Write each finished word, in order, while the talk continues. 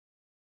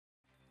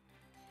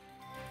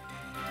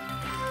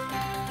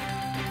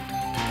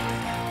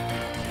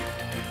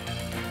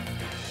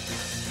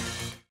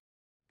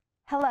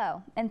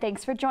Hello, and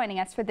thanks for joining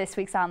us for this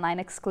week's online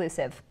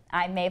exclusive.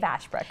 I'm Maeve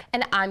Ashbrook.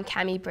 And I'm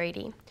Cami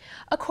Brady.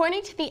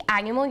 According to the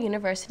annual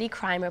University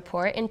Crime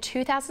Report in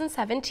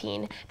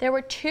 2017, there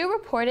were 2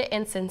 reported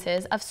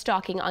instances of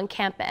stalking on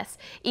campus.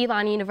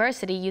 Elon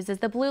University uses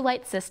the blue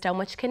light system,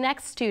 which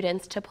connects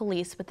students to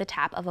police with the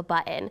tap of a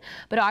button.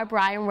 But our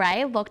Brian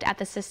Ray looked at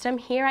the system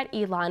here at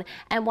Elon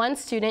and one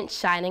student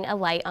shining a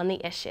light on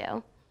the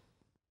issue.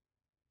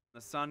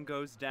 The sun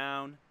goes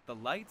down, the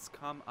lights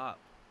come up.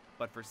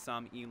 But for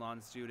some Elon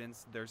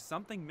students, there's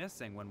something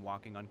missing when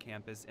walking on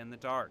campus in the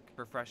dark.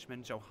 For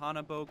freshman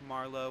Johanna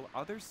Bogue-Marlowe,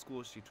 other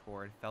schools she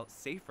toured felt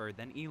safer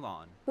than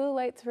Elon. Blue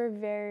lights were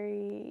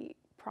very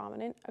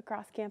prominent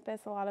across campus.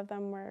 A lot of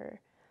them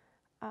were,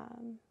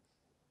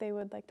 they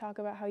would talk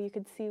about how you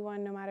could see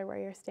one no matter where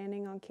you're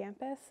standing on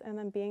campus. And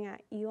then being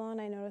at Elon,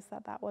 I noticed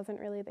that that wasn't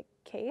really the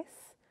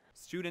case.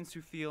 Students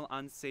who feel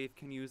unsafe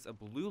can use a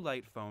blue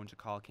light phone to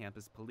call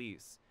campus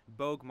police.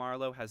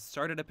 Bogue-Marlowe has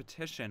started a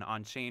petition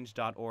on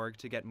change.org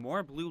to get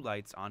more blue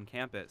lights on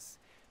campus.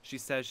 She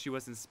says she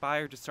was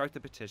inspired to start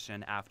the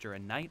petition after a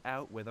night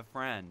out with a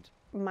friend.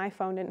 My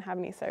phone didn't have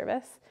any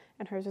service,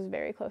 and hers was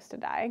very close to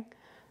dying.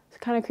 So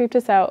it kind of creeped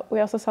us out. We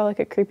also saw a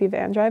creepy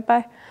van drive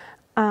by.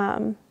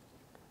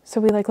 So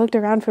we looked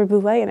around for a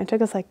blue light, and it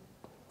took us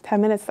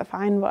 10 minutes to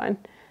find one.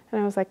 And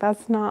I was like,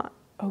 that's not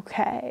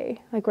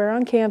okay. We're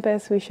on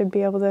campus, we should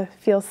be able to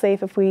feel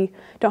safe if we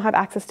don't have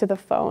access to the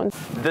phones.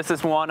 This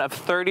is one of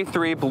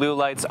 33 blue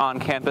lights on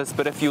campus,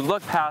 but if you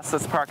look past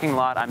this parking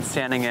lot I'm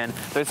standing in,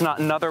 there's not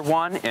another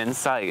one in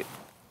sight.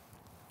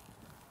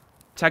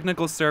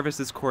 Technical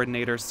Services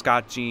Coordinator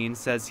Scott Jean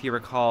says he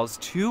recalls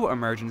 2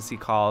 emergency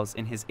calls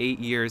in his 8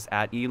 years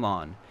at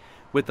Elon.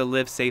 With the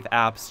Live Safe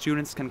app,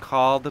 students can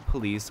call the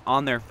police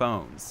on their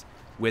phones.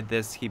 With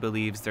this, he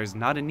believes there's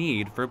not a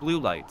need for blue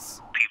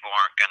lights. People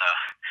aren't gonna,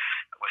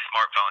 with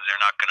smartphones,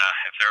 they're not gonna,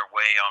 if they're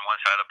way on one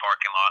side of the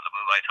parking lot and the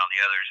blue light's on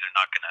the others, they're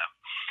not gonna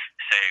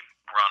say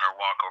run or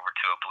walk over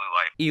to a blue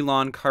light.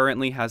 Elon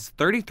currently has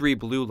 33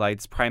 blue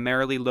lights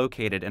primarily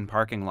located in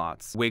parking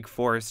lots. Wake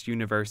Forest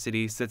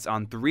University sits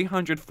on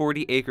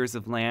 340 acres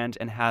of land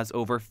and has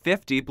over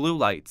 50 blue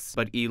lights.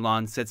 But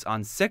Elon sits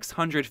on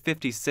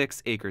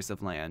 656 acres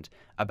of land,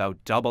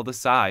 about double the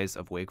size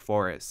of Wake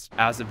Forest.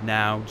 As of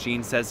now,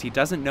 Jean says he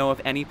doesn't know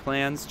of any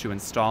plans to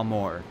install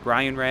more.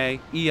 Brian Ray,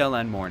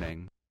 ELN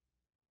Morning.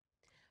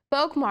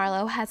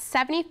 Bogue-Marlowe has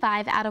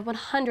 75 out of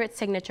 100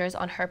 signatures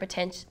on her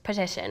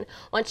petition.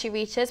 Once she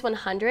reaches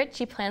 100,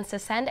 she plans to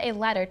send a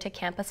letter to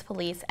campus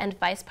police and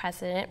Vice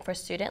President for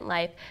Student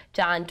Life,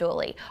 John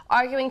Dooley,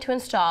 arguing to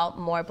install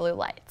more blue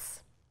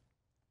lights.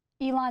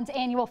 Elon's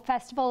annual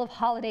Festival of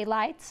Holiday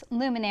Lights,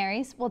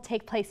 Luminaries, will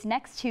take place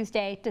next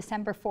Tuesday,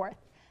 December 4th.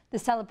 The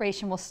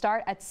celebration will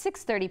start at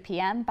 6:30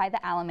 p.m. by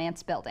the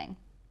Alamance Building.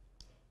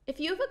 If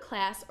you have a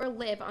class or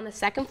live on the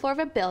 2nd floor of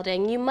a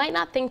building, you might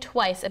not think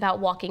twice about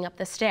walking up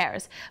the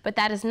stairs, but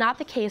that is not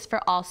the case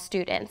for all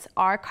students.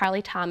 Our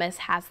Carly Thomas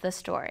has the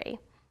story.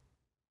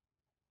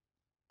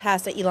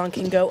 Tasks at Elon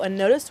can go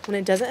unnoticed when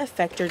it doesn't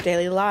affect your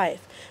daily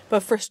life,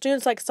 but for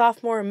students like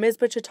sophomore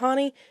Misbah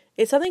Chitani,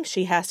 it's something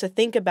she has to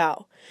think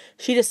about.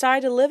 She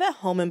decided to live at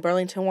home in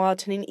Burlington while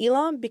attending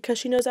Elon because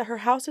she knows that her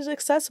house is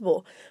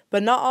accessible,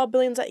 but not all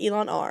buildings at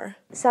Elon are.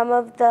 Some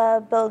of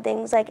the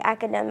buildings, like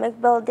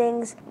academic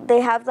buildings, they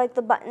have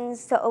the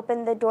buttons to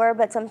open the door,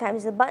 but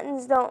sometimes the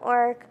buttons don't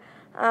work.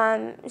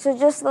 So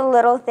just the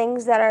little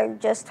things that are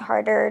just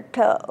harder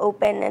to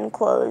open and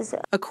close.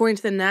 According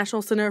to the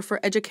National Center for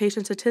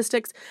Education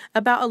Statistics,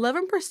 about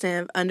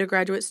 11% of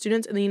undergraduate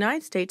students in the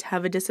United States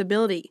have a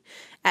disability.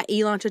 At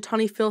Elon,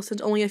 Chitani feels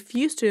since only a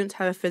few students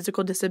have a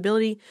physical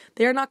disability,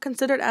 they are not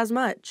considered as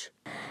much.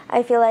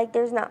 I feel like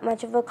there's not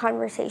much of a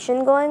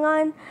conversation going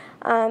on.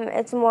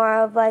 It's more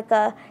of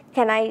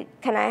can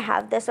I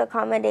have this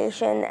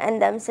accommodation, and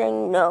them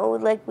saying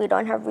no, we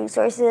don't have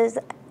resources,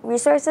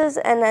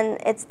 and then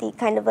it's the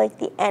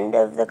the end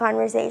of the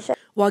conversation.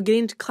 While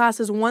getting to class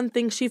is one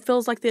thing, she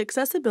feels like the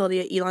accessibility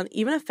at Elon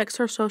even affects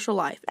her social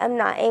life. I'm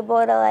not able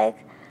to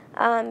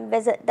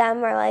visit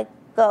them or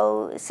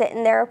go sit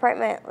in their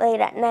apartment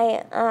late at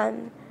night.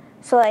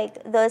 So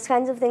those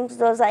kinds of things,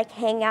 those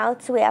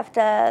hangouts, we have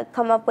to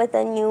come up with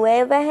a new way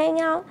of a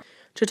hangout.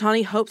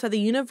 Chitani hopes that the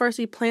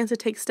university plans to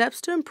take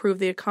steps to improve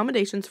the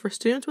accommodations for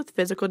students with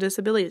physical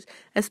disabilities,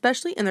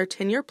 especially in their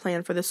 10-year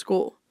plan for the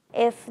school.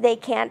 If they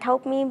can't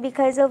help me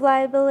because of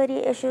liability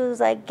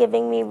issues,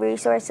 giving me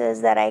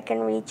resources that I can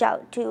reach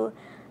out to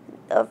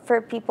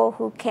for people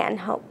who can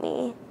help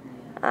me,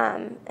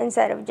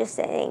 instead of just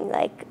saying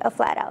a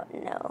flat out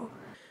no.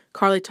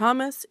 Carly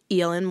Thomas,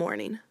 ELN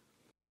Morning.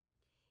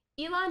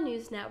 Elon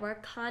News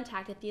Network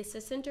contacted the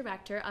Assistant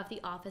Director of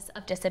the Office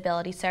of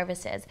Disability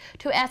Services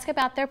to ask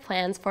about their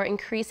plans for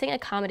increasing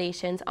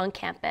accommodations on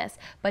campus,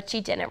 but she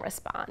didn't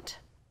respond.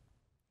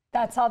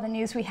 That's all the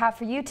news we have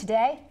for you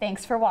today.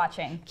 Thanks for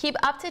watching. Keep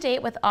up to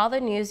date with all the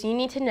news you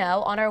need to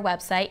know on our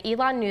website,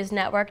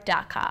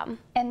 elonnewsnetwork.com.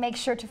 And make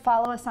sure to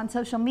follow us on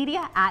social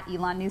media at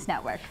Elon News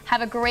Network.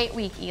 Have a great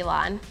week,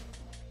 Elon.